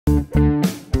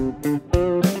She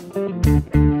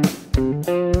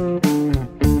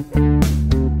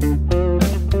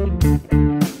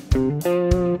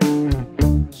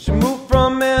moved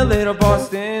from LA to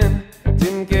Boston,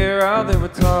 didn't care how they were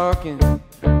talking.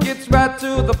 Gets right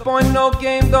to the point, no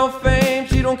game, no fame.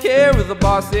 She don't care who the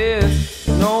boss is.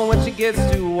 You know when she gets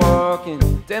to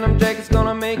walking, denim jacket's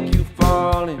gonna make you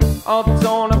falling. All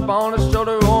torn up on her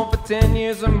shoulder, home for 10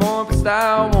 years or more, but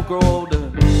style won't grow older.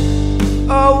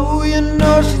 Oh, you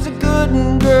know she's a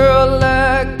good girl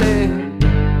like that.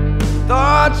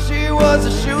 Thought she was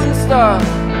a shooting star.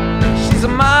 She's a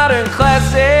modern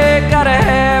classic, gotta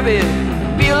have it.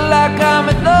 Feel like I'm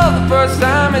in love the first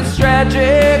time, it's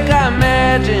tragic, I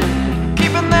imagine.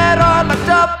 Keeping that heart locked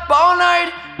up all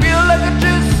night. Feel like I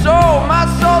just sold my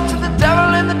soul to the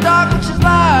devil in the dark, which is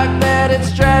like that,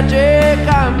 it's tragic,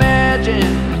 I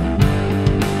imagine.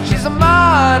 She's a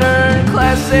modern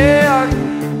classic.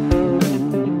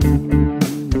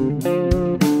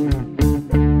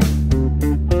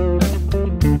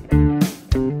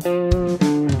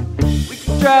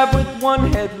 Drive with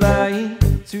one headlight,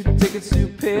 2 tickets to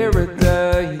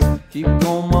paradise. Keep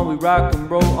going while we rock and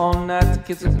roll all night. The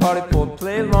kids will party for a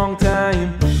play long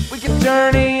time. We can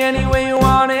journey any way you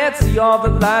want it. See all the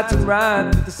lights and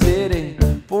ride through the city.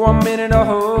 For a minute I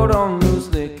hold on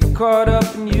loosely, get caught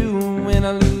up in you when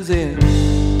I lose it.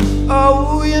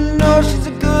 Oh, you know she's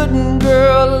a good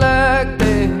girl like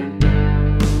that.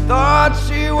 Thought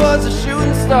she was a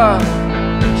shooting star.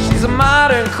 She's a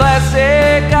modern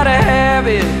classic, gotta have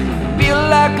it. Feel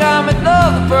like I'm in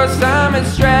love the first time,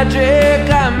 it's tragic,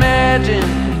 I imagine.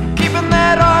 Keeping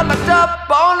that heart locked up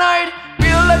all night.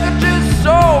 Feel like I just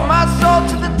sold my soul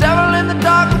to the devil in the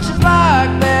dark, which is like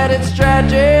that, it's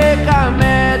tragic, I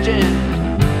imagine.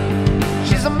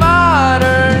 She's a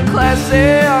modern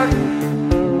classic.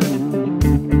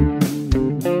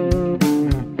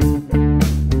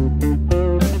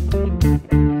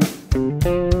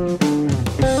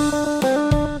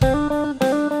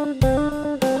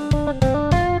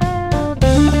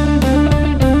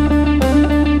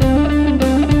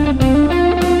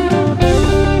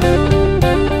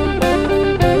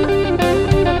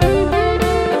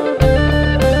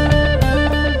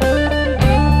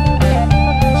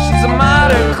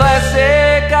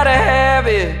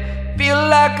 Feel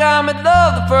like I'm in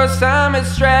love the first time,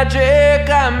 it's tragic,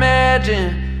 I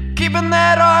imagine. Keeping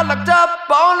that heart locked up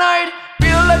all night.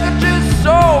 Feel like I just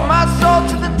sold my soul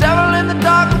to the devil in the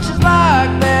dark, which is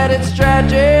like that, it's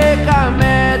tragic, I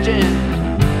imagine.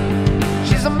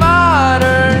 She's a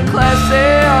modern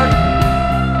classic.